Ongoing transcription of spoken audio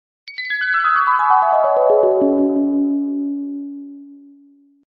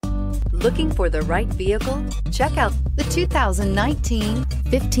Looking for the right vehicle? Check out the 2019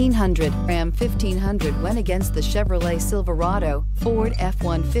 1500. Ram 1500 went against the Chevrolet Silverado, Ford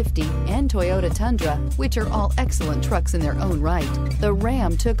F-150, and Toyota Tundra, which are all excellent trucks in their own right. The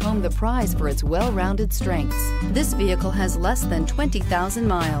Ram took home the prize for its well-rounded strengths. This vehicle has less than 20,000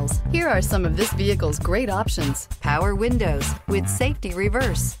 miles. Here are some of this vehicle's great options: power windows with safety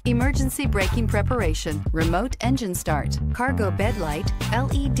reverse, emergency braking preparation, remote engine start, cargo bed light,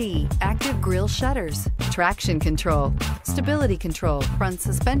 LED, active grille shutters, traction control, stability control, front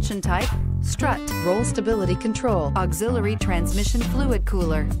suspension type, strut, roll stability control, auxiliary transmission fluid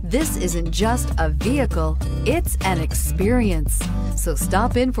cooler. This isn't just a vehicle, it's an experience. So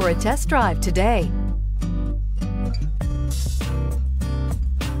stop in for a test drive today.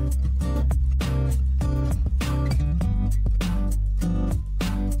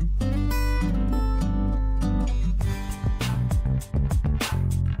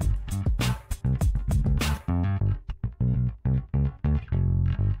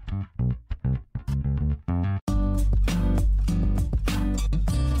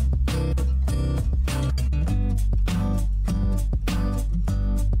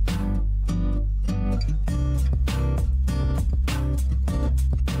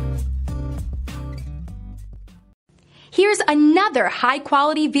 Here's another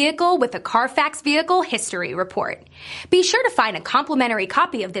high-quality vehicle with a Carfax Vehicle History Report. Be sure to find a complimentary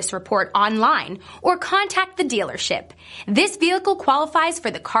copy of this report online or contact the dealership. This vehicle qualifies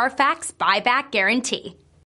for the Carfax Buyback Guarantee.